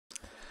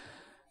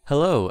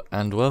Hello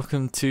and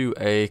welcome to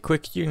a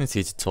quick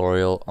Unity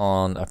tutorial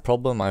on a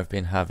problem I've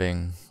been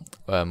having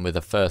with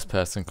a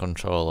first-person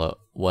controller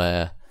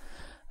where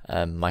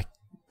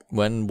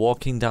when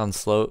walking down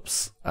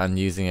slopes and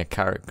using a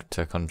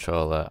character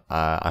controller,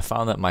 I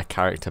found that my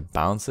character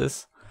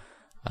bounces.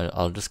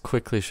 I'll just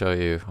quickly show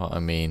you what I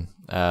mean.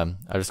 I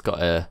just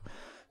got a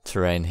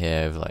terrain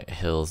here with like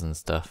hills and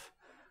stuff,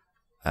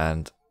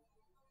 and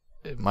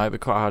it might be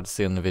quite hard to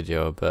see on the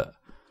video, but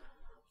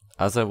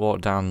as I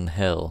walk down the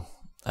hill,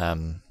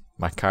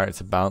 my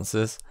character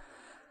bounces,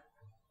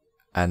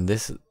 and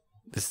this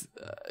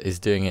is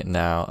doing it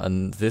now,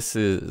 and this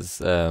is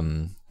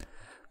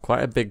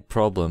quite a big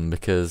problem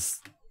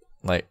because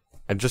like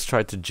I just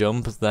tried to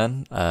jump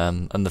then,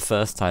 and the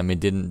first time he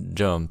didn't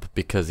jump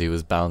because he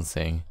was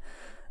bouncing,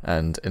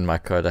 and in my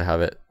code I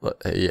have it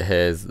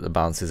here's the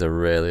bounces are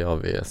really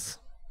obvious.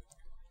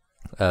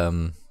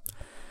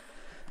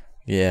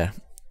 Yeah,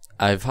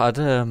 I had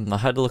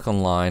a look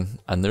online,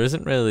 and there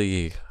isn't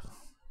really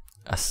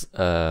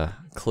a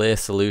clear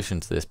solution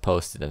to this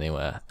posted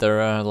anywhere.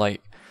 There are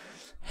like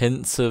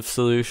hints of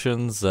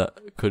solutions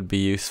that could be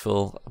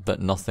useful,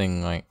 but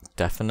nothing like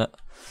definite.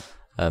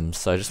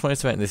 So I just wanted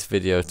to make this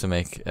video to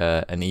make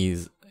an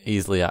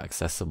easily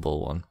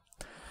accessible one.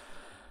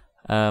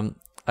 I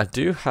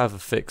do have a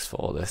fix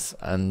for this,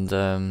 and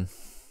I'm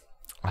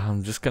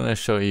just gonna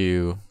show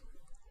you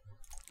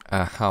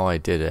how I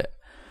did it.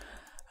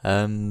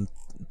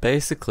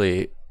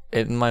 Basically,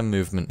 in my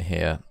movement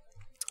here,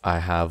 I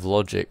have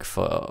logic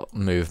for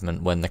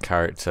movement when the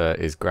character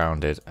is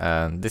grounded,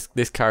 and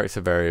this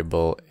character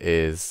variable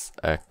is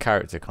a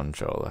character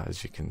controller,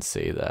 as you can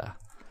see there.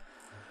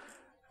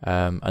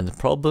 And the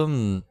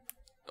problem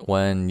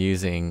when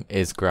using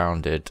is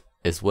grounded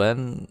is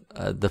when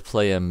the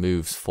player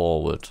moves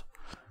forward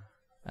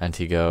and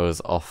he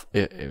goes off.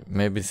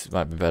 Maybe this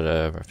might be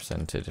better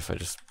represented if I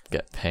just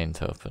get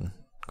paint open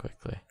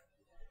quickly.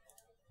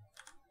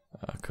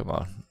 Oh, come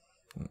on.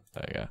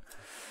 There you go.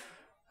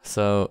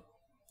 So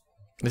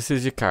this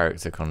is your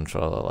character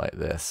controller like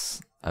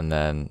this, and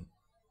then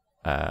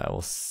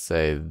we'll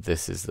say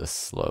this is the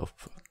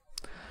slope.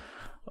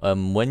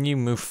 When you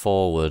move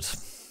forward, so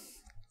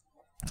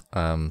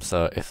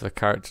if the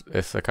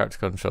character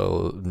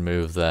controller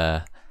move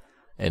there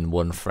in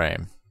one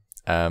frame,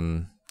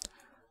 then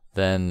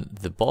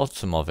the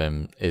bottom of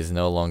him is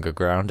no longer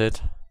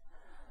grounded.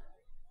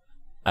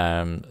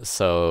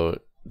 So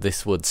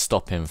this would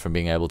stop him from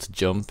being able to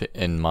jump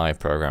in my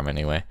program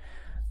anyway,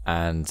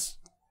 and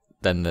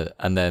then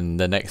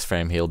the next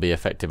frame he'll be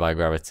affected by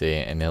gravity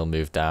and he'll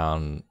move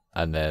down,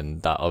 and then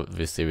that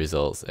obviously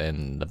results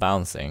in the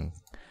bouncing,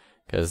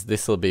 because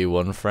this will be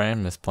one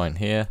frame, this point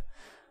here,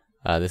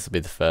 this will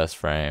be the first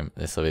frame,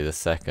 this will be the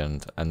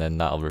second, and then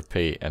that'll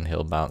repeat and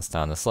he'll bounce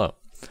down the slope.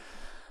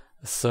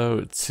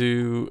 So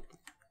to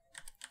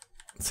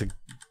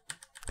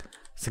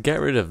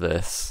get rid of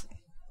this,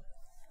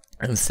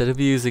 instead of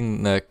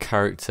using the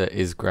character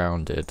is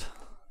grounded,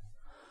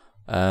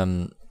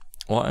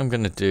 what I'm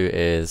going to do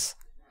is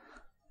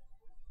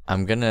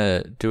I'm going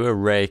to do a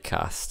ray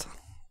cast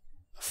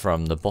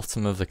from the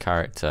bottom of the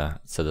character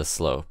to the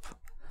slope,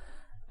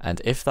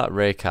 and if that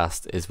ray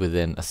cast is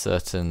within a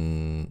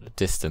certain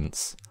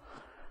distance,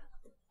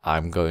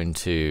 I'm going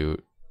to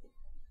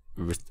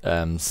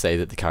say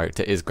that the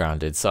character is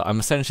grounded. So I'm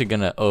essentially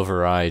going to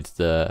override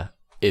the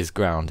is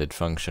grounded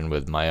function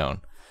with my own.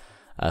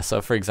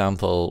 So for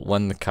example,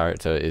 when the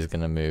character is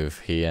going to move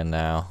here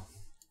now,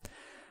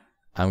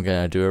 I'm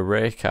going to do a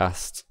ray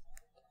cast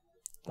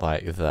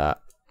like that,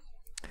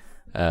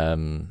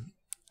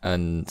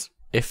 and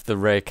if the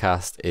ray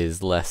cast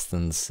is less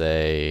than,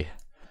 say,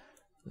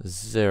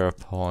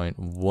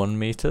 0.1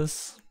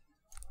 meters,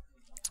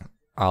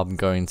 I'm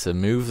going to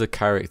move the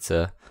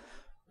character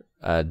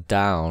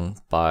down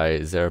by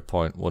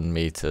 0.1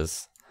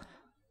 meters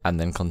and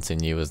then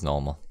continue as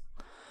normal.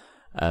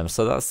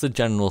 So that's the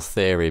general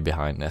theory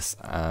behind this,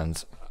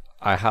 and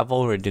I have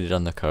already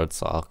done the code,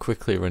 so I'll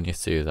quickly run you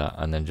through that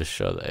and then just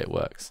show that it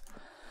works.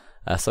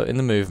 So in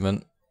the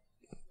movement,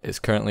 it's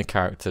currently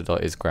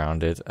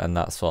character.isGrounded, and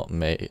that's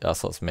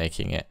what's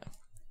making it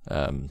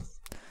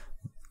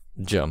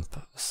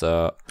jump.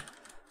 So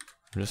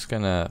I'm just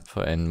gonna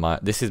put in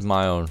this is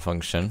my own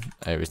function.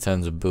 It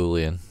returns a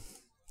boolean,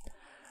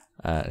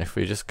 and if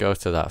we just go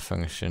to that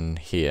function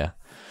here,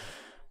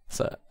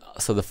 so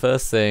the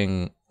first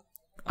thing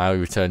I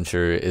return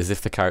true is if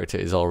the character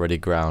is already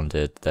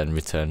grounded, then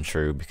return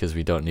true, because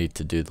we don't need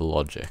to do the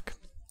logic.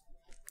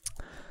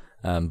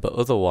 But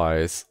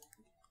otherwise,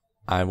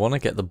 I want to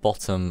get the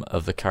bottom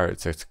of the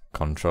character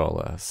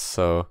controller,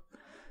 so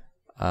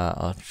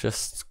I'll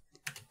just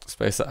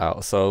space it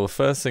out. So the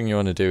first thing you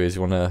want to do is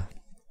you want to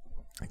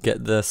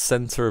get the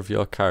center of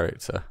your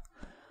character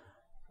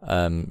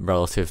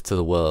relative to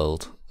the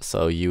world.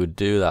 So you would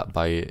do that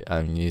by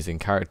using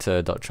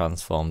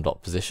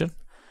character.transform.position.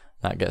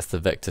 That gets the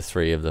vector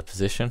 3 of the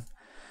position,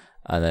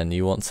 and then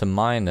you want to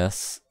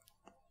minus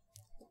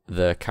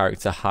the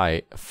character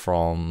height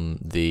from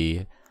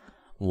the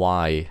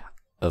Y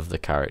of the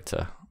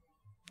character,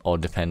 or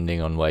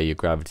depending on where your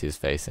gravity is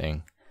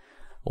facing,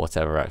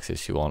 whatever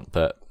axis you want.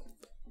 But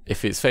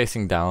if it's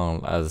facing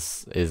down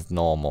as is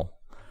normal,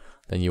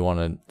 then you want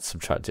to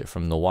subtract it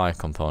from the y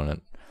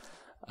component.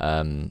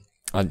 And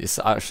it's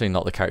actually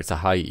not the character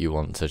height you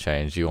want to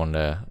change. You want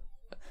to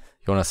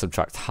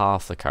subtract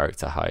half the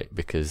character height,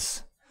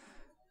 because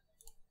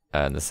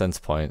the center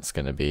point is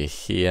going to be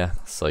here,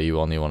 so you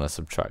only want to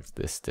subtract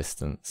this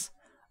distance,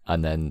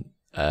 and then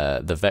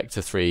the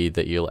vector 3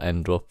 that you'll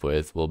end up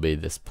with will be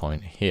this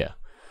point here.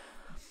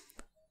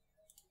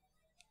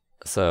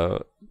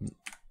 So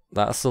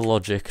that's the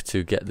logic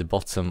to get the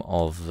bottom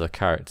of the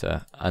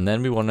character, and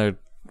then we want to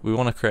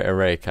create a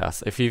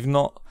raycast. If you've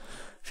not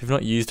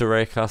used a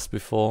raycast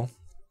before,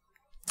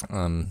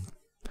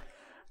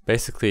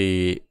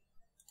 basically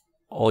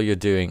all you're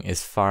doing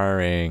is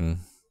firing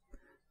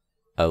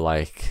a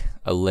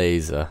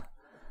laser.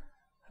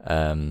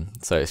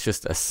 So it's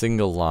just a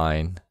single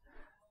line,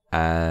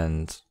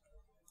 and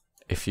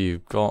if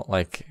you've got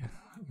like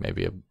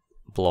maybe a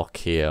block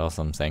here or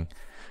something,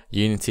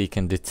 Unity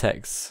can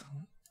detect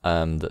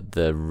that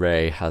the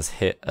ray has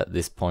hit at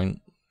this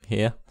point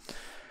here.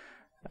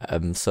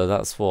 So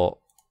that's what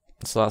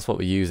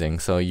we're using.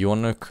 So you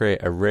want to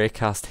create a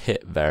raycast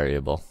hit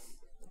variable,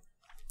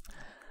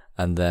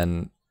 and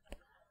then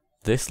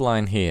this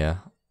line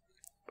here,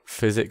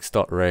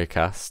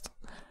 physics.raycast,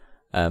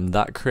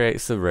 that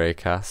creates the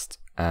raycast,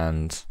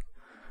 and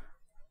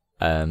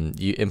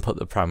you input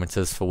the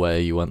parameters for where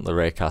you want the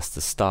raycast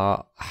to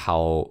start,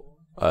 how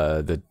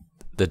the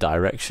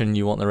direction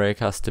you want the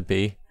raycast to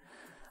be,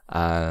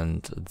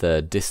 and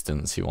the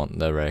distance you want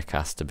the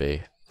raycast to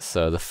be.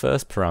 So the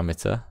first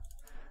parameter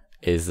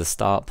is the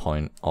start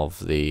point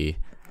of the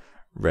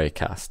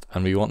raycast,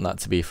 and we want that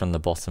to be from the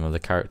bottom of the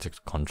character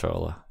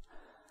controller.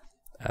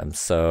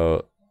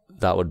 So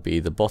that would be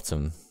the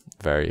bottom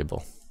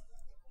variable.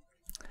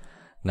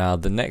 Now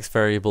the next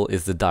variable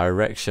is the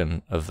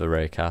direction of the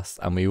raycast,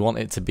 and we want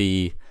it to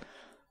be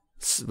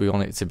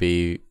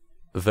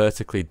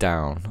vertically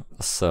down.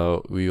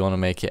 So we want to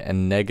make it a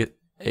negative.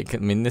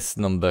 This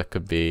number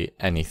could be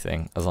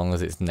anything as long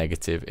as it's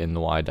negative in the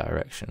y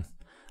direction,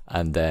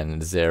 and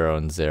then 0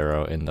 and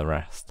 0 in the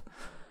rest.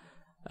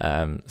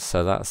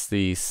 So that's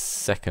the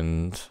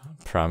second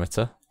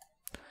parameter.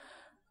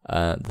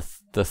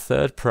 The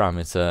third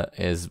parameter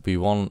is we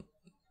want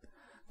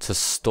to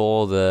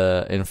store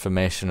the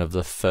information of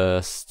the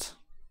first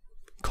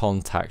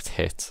contact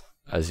hit,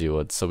 as you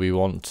would. So we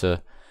want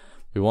to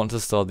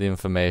store the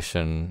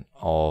information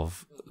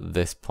of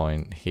this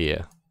point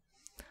here,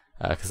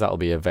 because that will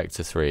be a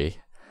vector 3.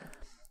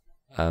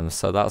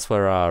 So that's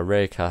where our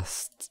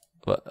raycast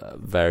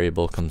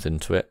variable comes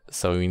into it.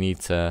 So we need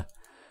to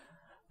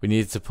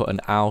put an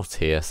out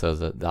here so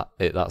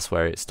that's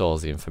where it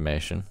stores the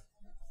information.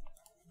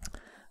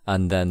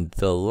 And then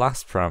the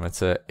last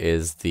parameter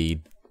is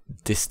the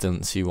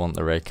distance you want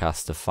the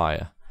raycast to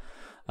fire.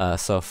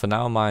 So for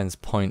now mine's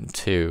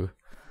 0.2,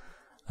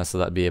 so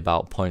that'd be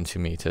about 0.2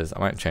 meters. I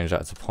might change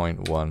that to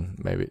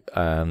 0.1 maybe.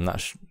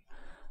 That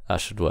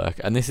should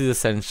work. And this is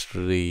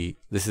essentially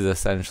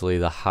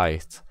the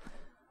height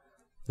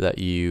that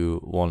you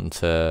want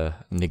to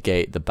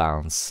negate the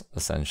bounce,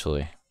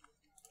 essentially.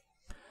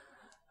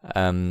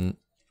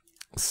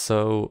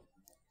 So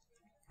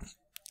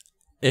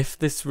if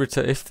this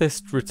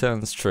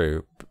returns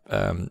true,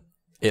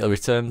 it'll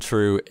return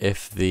true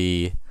if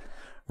the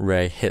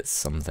ray hits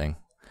something.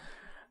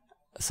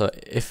 So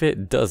if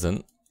it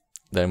doesn't,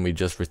 then we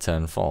just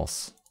return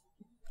false,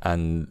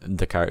 and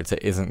the character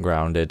isn't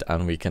grounded,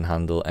 and we can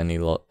handle any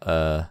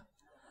logic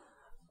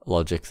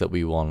that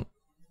we want.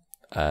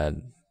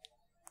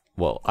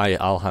 Well,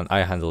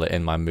 I handle it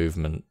in my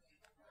movement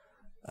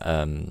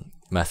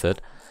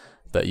method,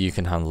 but you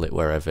can handle it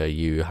wherever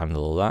you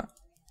handle that.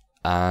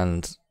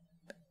 And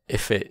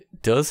if it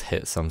does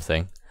hit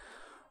something,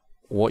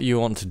 what you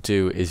want to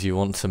do is you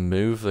want to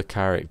move the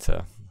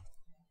character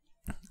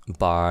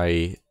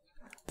by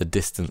the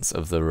distance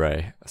of the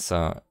ray.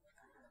 So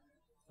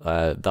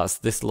that's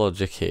this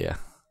logic here.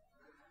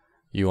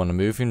 You want to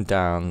move him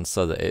down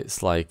so that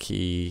it's like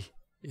he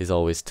is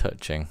always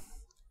touching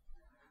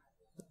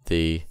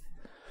the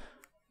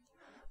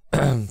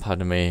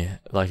pardon me,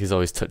 like he's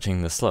always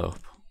touching the slope,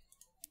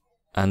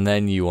 and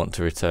then you want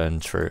to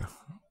return true.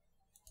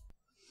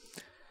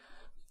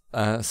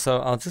 So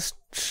I'll just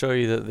show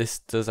you that this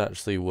does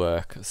actually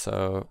work.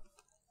 So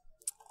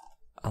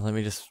let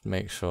me just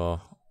make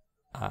sure.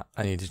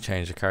 I need to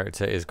change the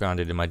character is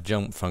grounded in my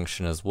jump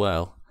function as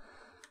well.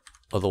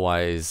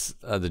 Otherwise,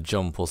 the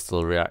jump will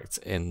still react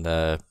in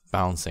the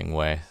bouncing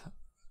way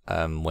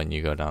when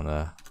you go down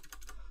the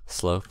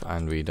slope,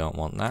 and we don't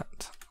want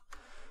that.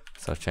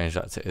 So change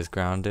that to is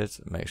grounded.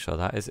 Make sure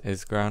that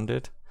is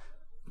grounded.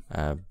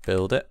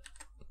 Build it.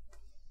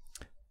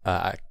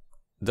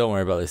 Don't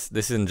worry about this.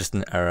 This isn't just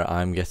an error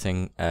I'm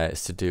getting.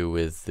 It's to do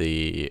with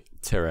the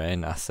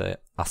terrain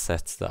asset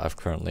that I've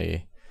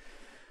currently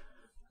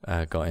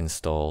got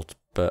installed.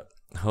 But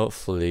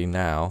hopefully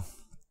now,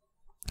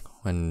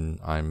 when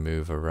I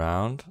move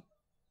around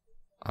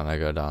and I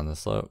go down the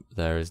slope,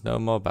 there is no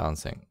more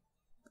bouncing.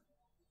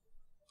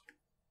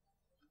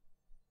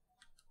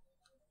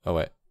 Oh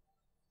wait,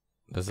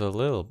 there's a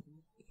little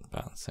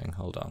bouncing,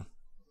 hold on.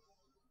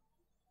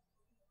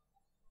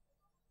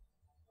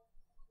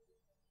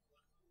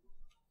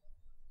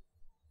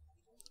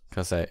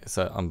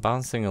 So I'm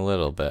bouncing a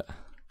little bit.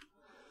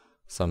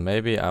 So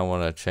maybe I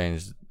want to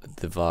change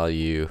the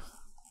value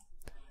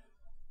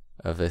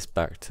of this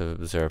back to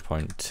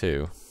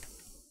 0.2.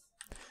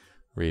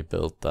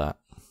 Rebuild that.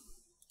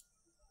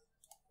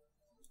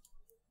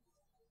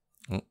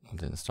 Oh, I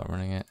didn't stop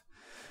running it.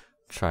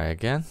 Try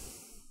again.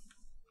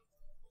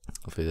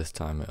 Hopefully this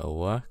time it'll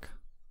work.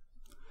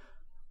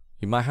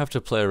 You might have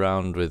to play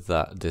around with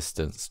that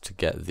distance to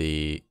get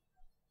the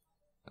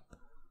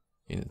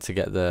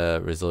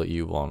result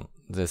you want.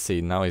 Let's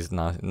see, now he's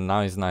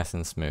nice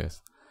and smooth.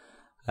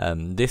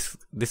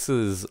 This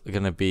is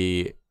gonna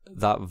be,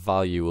 that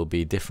value will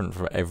be different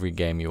for every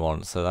game you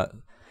want, so that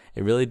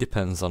it really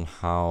depends on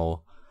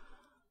how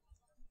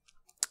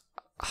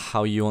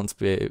you want to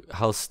be,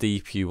 how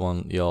steep you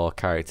want your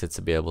character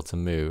to be able to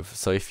move.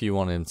 So if you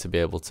want him to be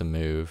able to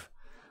move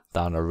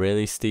down a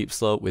really steep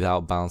slope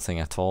without bouncing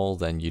at all,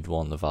 then you'd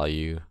want the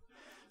value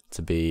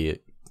to be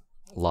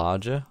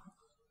larger.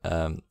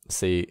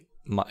 See,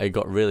 it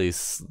got really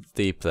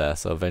steep there,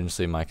 so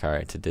eventually my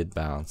character did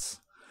bounce,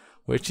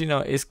 which, you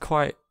know, is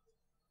quite,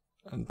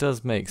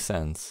 does make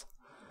sense.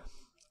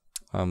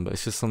 But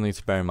it's just something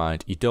to bear in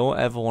mind. You don't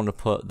ever want to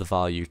put the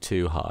value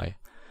too high,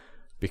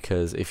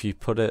 because if you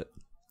put it,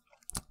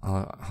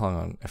 hold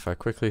on, if I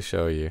quickly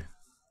show you,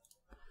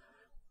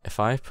 if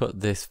I put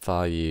this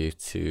value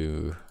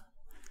to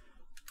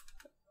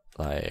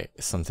like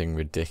something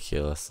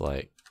ridiculous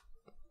like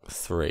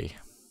 3,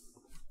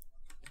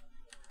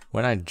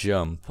 when I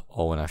jump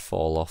or when I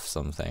fall off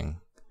something,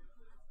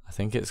 I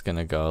think it's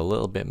gonna go a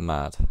little bit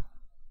mad.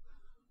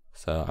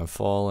 So I'm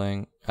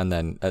falling, and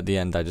then at the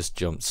end I just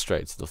jumped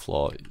straight to the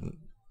floor,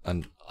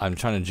 and I'm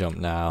trying to jump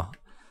now,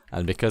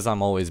 and because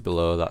I'm always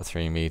below that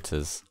 3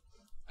 meters,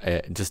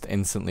 it just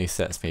instantly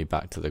sets me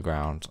back to the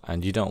ground,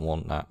 and you don't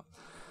want that.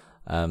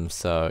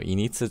 So you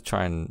need to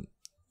try and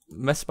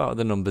mess about with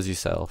the numbers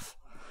yourself.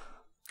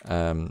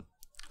 I'm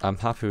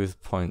happy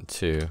with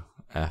 0.2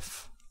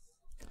 F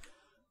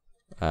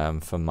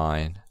for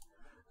mine,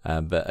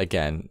 but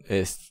again,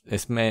 it's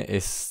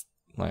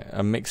like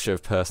a mixture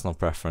of personal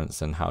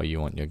preference and how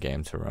you want your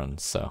game to run.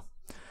 So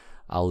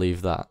I'll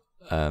leave that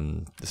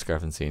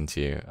discrepancy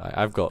into you.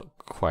 I've got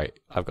quite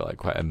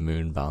a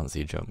moon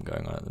bouncy jump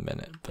going on at the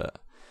minute, but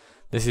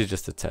this is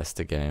just a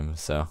tester game,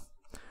 so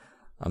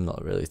I'm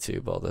not really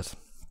too bothered.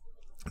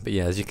 But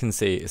yeah, as you can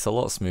see, it's a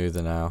lot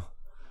smoother now.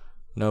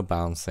 No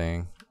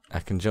bouncing. I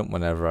can jump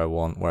whenever I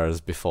want,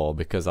 whereas before,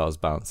 because I was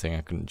bouncing,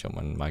 I couldn't jump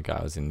when my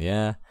guy was in the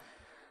air.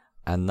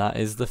 And that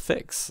is the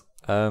fix.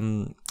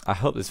 I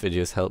hope this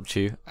video has helped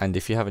you, and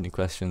if you have any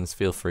questions,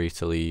 feel free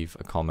to leave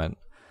a comment,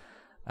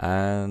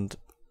 and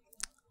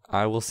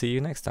I will see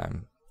you next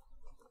time.